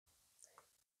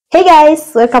Hey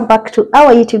guys, welcome back to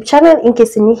our YouTube channel. In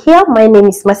case you're new here, my name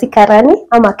is Karani.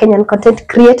 I'm a Kenyan content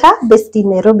creator based in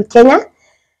Nairobi, Kenya.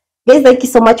 Guys, thank you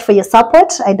so much for your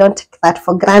support. I don't take that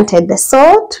for granted.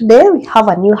 So today we have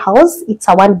a new house. It's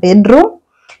a 1-bedroom.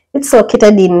 It's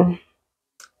located in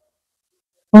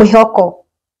Mwihoko.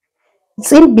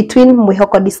 It's in between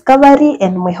Mwihoko Discovery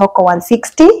and Mwihoko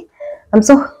 160. I'm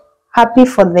so happy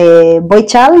for the boy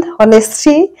child.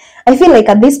 Honestly, I feel like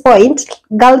at this point,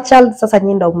 girl child sasa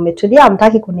nyinda umetulia,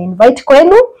 amtaki kuni invite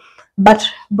kwenu, but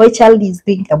boy child is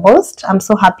doing the most. I'm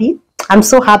so happy. I'm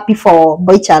so happy for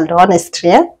boy child, honestly.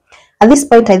 Yeah? At this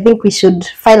point, I think we should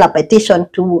file a petition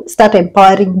to start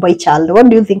empowering boy child. What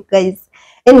do you think, guys?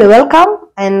 Anyway, welcome.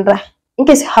 And in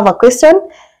case you have a question,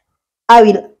 I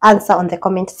will answer on the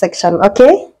comment section,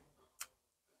 okay?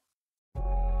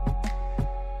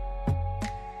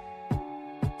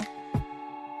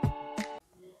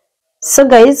 So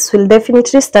guys, we'll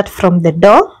definitely start from the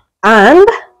door, and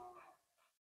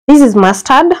this is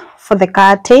mustard for the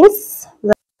curtains.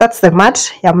 That's the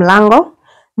mat ya mlango.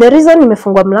 The reason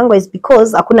nimefungua mlango is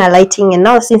because hakuna lighting, and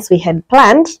now since we had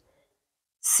planned,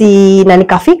 si na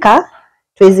nikafika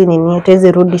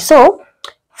tuwezi rudi. So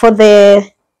for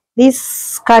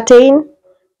this curtain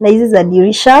na hizi za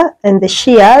dirisha and the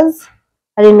shears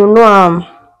alinunua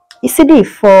ECD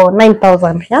for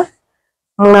 9,000, yeah?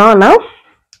 Mnaona?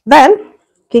 Then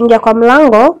kingia kwa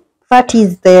mlango, that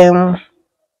is the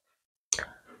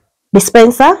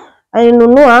dispenser.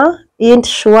 Alinunua ain't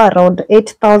sure around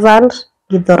 8,000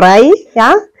 Githurai,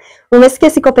 yeah? Umesikia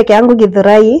siko peke yangu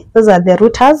Githurai. Those are the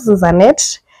routers za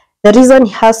net. The reason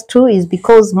he has two is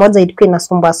because moja ilikuwa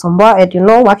inasumbua, and you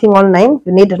know, working online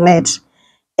you need a net,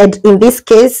 and in this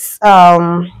case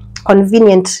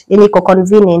convenient,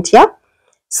 convenient, yeah?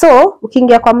 So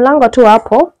ukiingia kwa mlango tu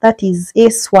hapo, that is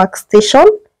Ace workstation.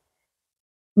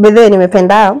 Bedhe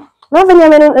nimependa. Na venye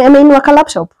ameinua ka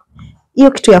laptop.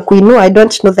 Hiyo kitu ya kuinua, I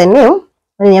don't know the name.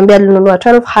 Ananiambia alinunua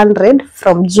 1,200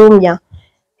 from Jumia.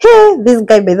 Hey, this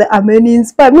guy bedhe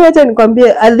ameni-inspire. Mimi acha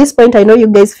nikwambie, at this point I know you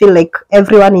guys feel like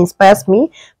everyone inspires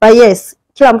me, but yes,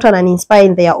 kila mtu anani-inspire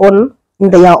in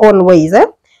their own ways, eh?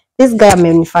 This guy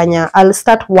amenifanya I'll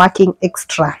start working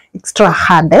extra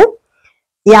hard, eh?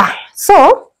 Yeah,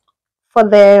 so for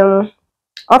the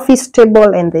office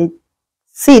table and the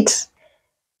seat,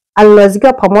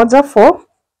 alinunua pamoja for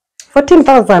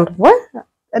 14,000. What?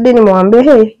 Hadi nimwambia,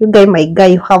 hey, you guy, my guy,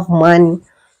 you have money.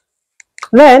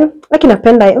 Then like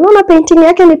napenda, unaona painting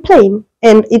yake ni plain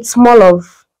and it's more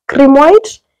of cream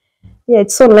white. Yeah,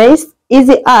 it's so nice.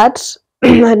 Easy art.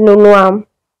 Alinunua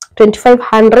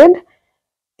 2,500.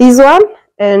 This one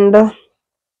and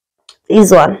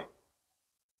this one.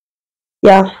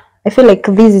 Yeah, I feel like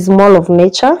this is more of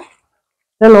nature.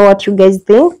 I don't know what you guys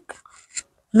think.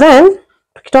 Then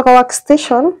tukitoka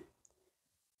workstation,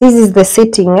 this is the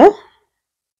sitting, eh?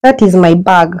 That is my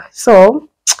bag. So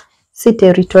seat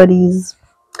territories,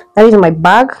 that is my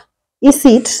bag. This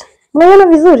seat, unaona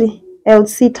vizuri,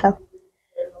 L-seater.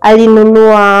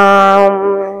 Alinunua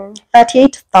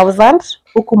 38,000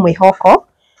 huku Mwihoko.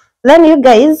 Then you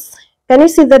guys, can you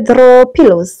see the throw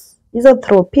pillows? Hizo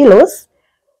throw pillows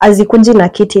azikuji na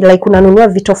kiti, like unanunua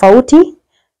vitofauti,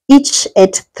 each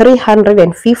at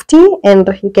 350,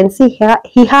 and you can see here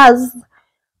he has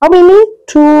how many?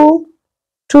 2,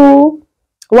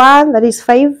 1, that is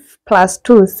 5 plus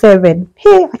 2, 7.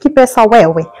 Hey, akipesa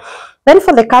wewe. Then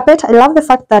for the carpet, I love the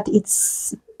fact that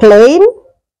it's plain.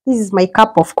 This is my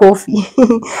cup of coffee.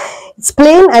 It's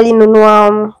plain.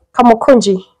 Alinunua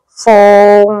kamokonji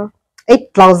for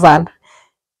 8,000,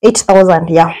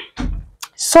 yeah.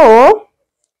 So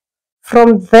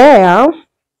from there,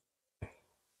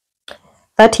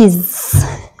 that is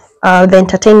the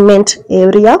entertainment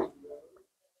area.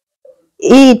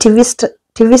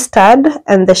 TV stand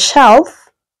and the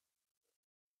shelf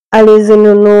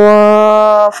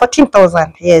alizinunua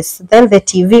 14,000. Yes, then the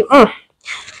TV.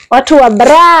 Watu wa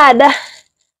brad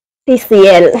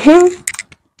TCL.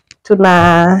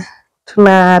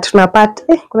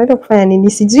 tunapata kunaenda kufanya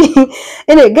nini sijui.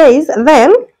 Anyway guys,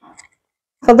 then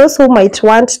for those who might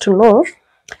want to know,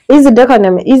 hizi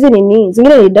deco hizi nini,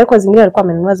 zingine ni deco, zingine alikuwa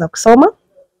amenunua za kusoma.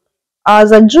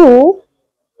 Za juu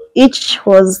each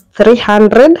was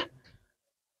 300.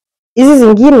 Hizi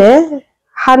zingine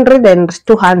 100 and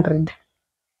 200.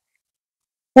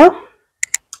 Yeah?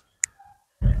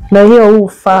 Na hiyo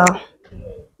ufa.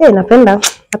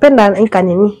 Napenda nika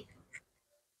nini.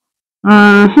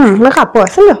 Naka poa,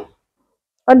 sindio?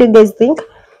 What do you guys think?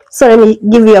 So let me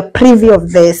give you a preview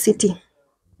of the city.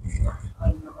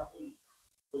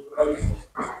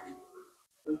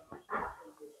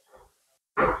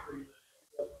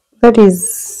 That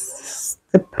is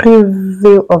the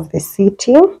preview of the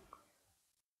city.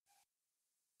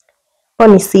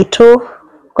 Koni C2,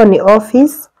 koni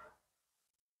office.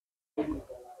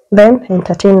 Then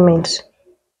entertainment.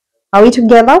 Are we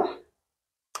together?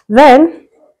 Then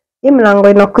hii mlango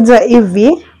inakuja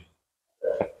hivi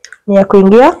ni ya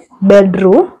kuingia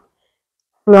bedroom.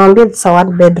 Niwaambia it's a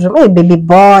one bedroom. Hey baby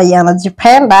boy,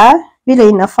 anajipenda vile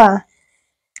inafaa.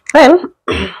 Then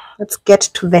let's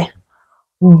get to the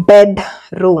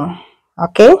bedroom.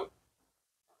 Okay,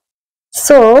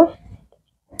 so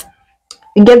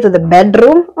we get to the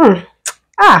bedroom.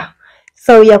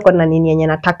 So yako na nini yenye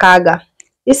natakaga.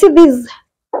 You see this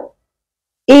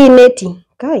neti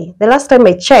guy, the last time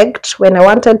I checked when I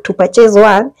wanted to purchase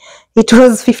one, it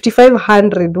was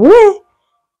 5500.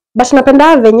 But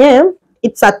napenda venye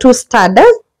it's a two stud,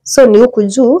 so ni huku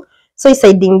juu, so hii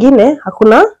side ingine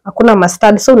hakuna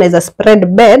mustard, so unaweza spread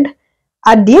bed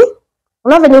hadi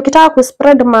venye ukitaka ku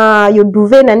spread ma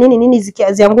duvet na nini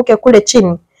zianguke kule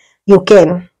chini, you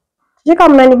can. Sijui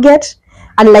kama mnani get,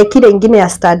 unlike ile ingine ya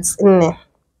studs 4.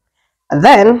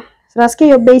 Then tunasikia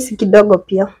hiyo basic kidogo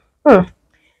pia.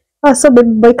 So baby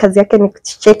boy kazi yake ni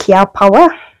kucheki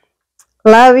hapa.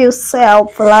 Love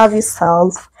yourself, love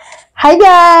yourself. Hi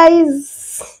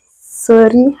guys,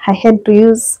 sorry I had to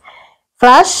use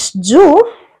flash juu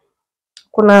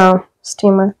kuna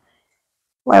steamer.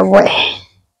 Wewe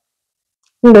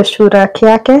ndio shuraki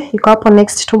yake iko hapo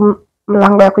next to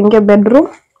mlango ya kuingia bedroom.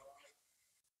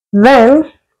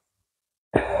 Then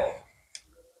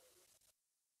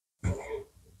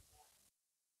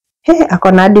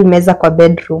akona hadi meza kwa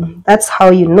bedroom. That's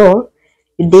how you know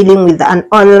you're dealing with an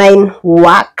online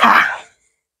worker.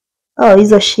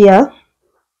 Hizo sheer.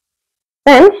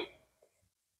 Then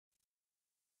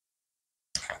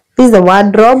this is the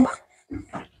wardrobe.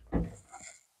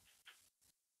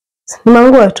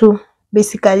 Manguo tu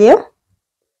basically,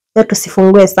 ya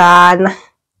tusifungue sana.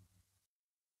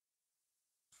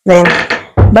 Then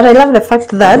but I love the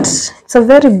fact that it's a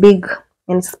very big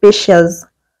and spacious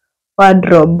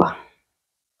wardrobe.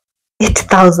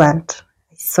 8,000,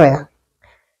 I swear.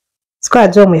 Sikuwa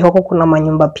najua Mwihoko kuna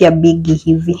manyumba pia big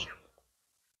hivi.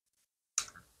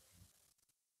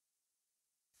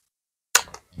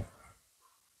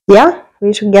 Yeah,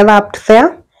 we should gather up to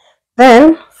there.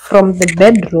 Then from the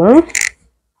bedroom,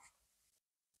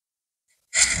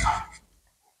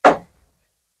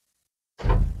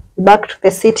 back to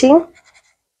the sitting.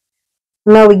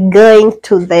 Now we're going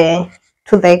to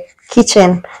the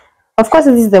kitchen. Of course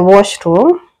this is the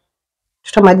washroom.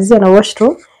 Tutamalizia na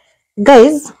washroom.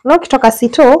 Guys, na ukitoka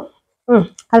sito,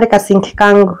 kale ka sink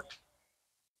kangu.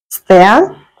 It's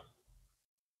there.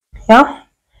 Yeah.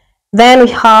 Then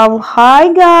we have,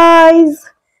 hi guys,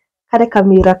 kale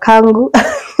kamera kangu.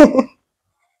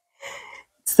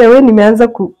 Sewe nimeanza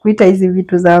kuita hizi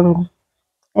vitu zangu.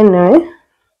 Anyway,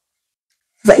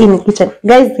 the in kitchen.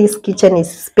 Guys, this kitchen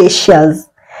is spacious.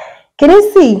 Can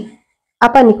you see?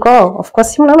 Hapa niko, of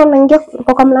course, mnaona naingia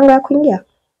kwa mlango ya kuingia.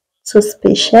 So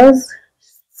spacious.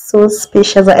 So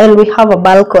spacious. And we have a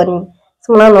balcony.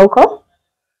 So mnaona huko?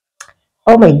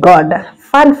 Oh my god.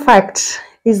 Fun fact,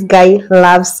 this guy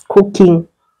loves cooking.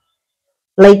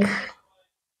 Like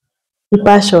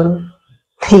passion.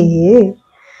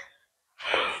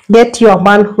 Get your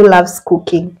man who loves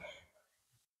cooking.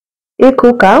 Hii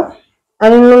cooker, I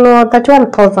don't know,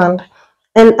 31,000.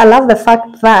 And I love the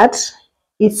fact that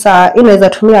it's inaweza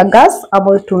tumia gas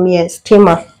ama tumie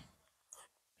steamer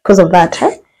because of that.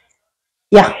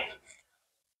 Yeah.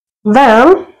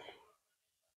 Then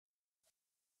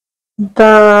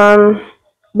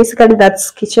basically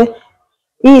that's kitchen.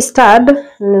 Hii stud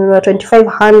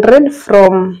 2,500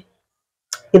 from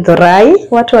Githurai.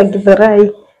 Watu wa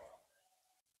Githurai.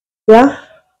 Yeah.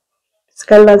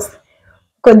 Scholars.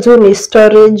 Kwa juu ni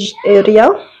storage area.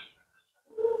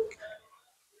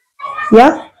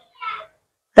 Yeah.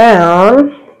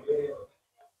 Then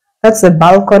that's the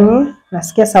balcony.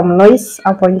 Nasikia some noise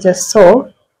hapo nje,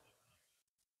 so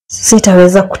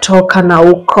sitaweza kutoka na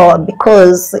huko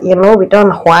because you know we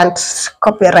don't want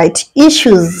copyright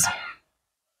issues.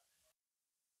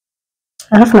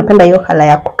 Alafu napenda hiyo kala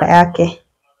ya kuka yake.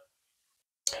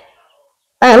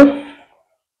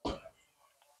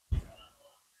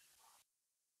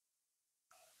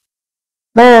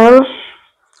 Then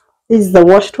this is the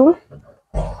washroom.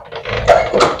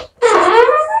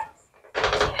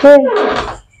 Hey.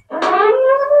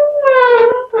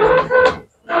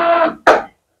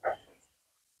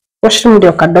 Washroom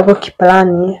ndio kadogo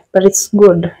kiplani, but it's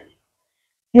good.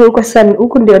 Huko sana,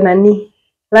 huko ndio nani?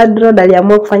 Ladrod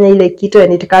aliamua kufanya ile kitu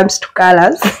when it comes to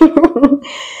colors.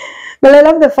 But I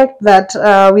love the fact that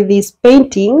with these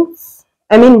paintings,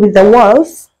 I mean with the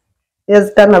walls, He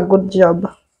has done a good job.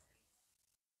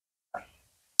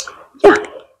 Yeah,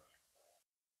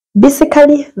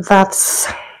 basically that's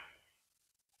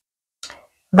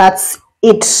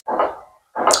it.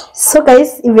 So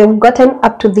guys, if you've gotten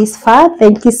up to this far,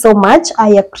 thank you so much. I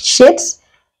appreciate.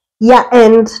 Yeah,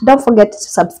 and don't forget to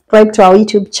subscribe to our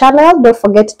YouTube channel. Don't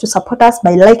forget to support us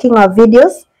by liking our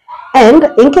videos. And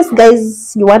in case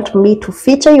guys you want me to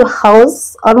feature your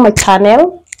house on my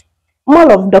channel,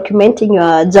 more of documenting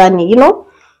your journey, you know,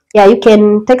 yeah, you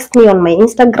can text me on my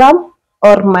Instagram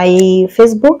or my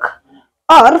Facebook,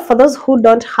 or for those who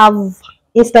don't have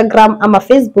Instagram or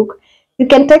Facebook, you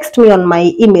can text me on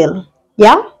my email.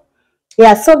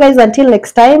 Yeah, so guys, until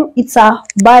next time, it's a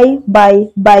bye.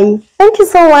 Thank you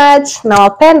so much.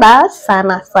 Nawapenda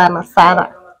sana sana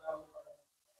sana.